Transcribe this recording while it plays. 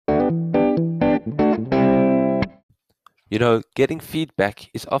Getting feedback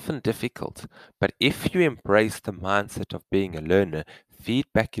is often difficult, but if you embrace the mindset of being a learner,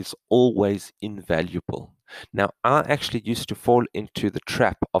 feedback is always invaluable. Now, I actually used to fall into the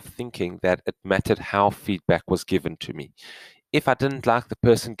trap of thinking that it mattered how feedback was given to me. If I didn't like the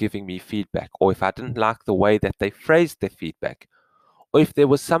person giving me feedback, or if I didn't like the way that they phrased their feedback, or if there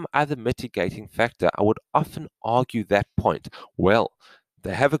was some other mitigating factor, I would often argue that point. Well,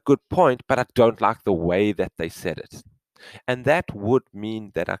 they have a good point, but I don't like the way that they said it. And that would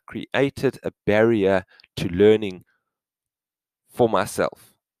mean that I created a barrier to learning for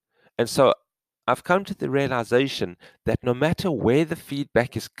myself. And so I've come to the realization that no matter where the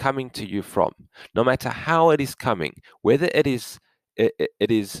feedback is coming to you from, no matter how it is coming, whether it is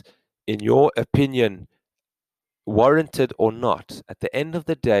in your opinion warranted or not, at the end of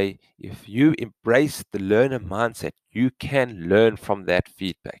the day, if you embrace the learner mindset, you can learn from that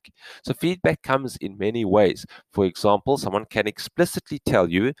feedback. So, feedback comes in many ways. For example, someone can explicitly tell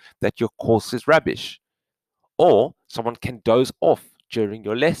you that your course is rubbish, or someone can doze off during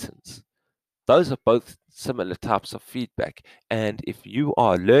your lessons. Those are both similar types of feedback. And if you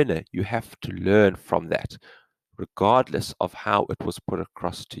are a learner, you have to learn from that, regardless of how it was put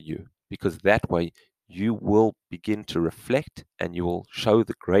across to you, because that way you will begin to reflect and you will show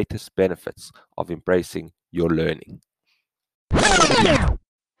the greatest benefits of embracing your learning.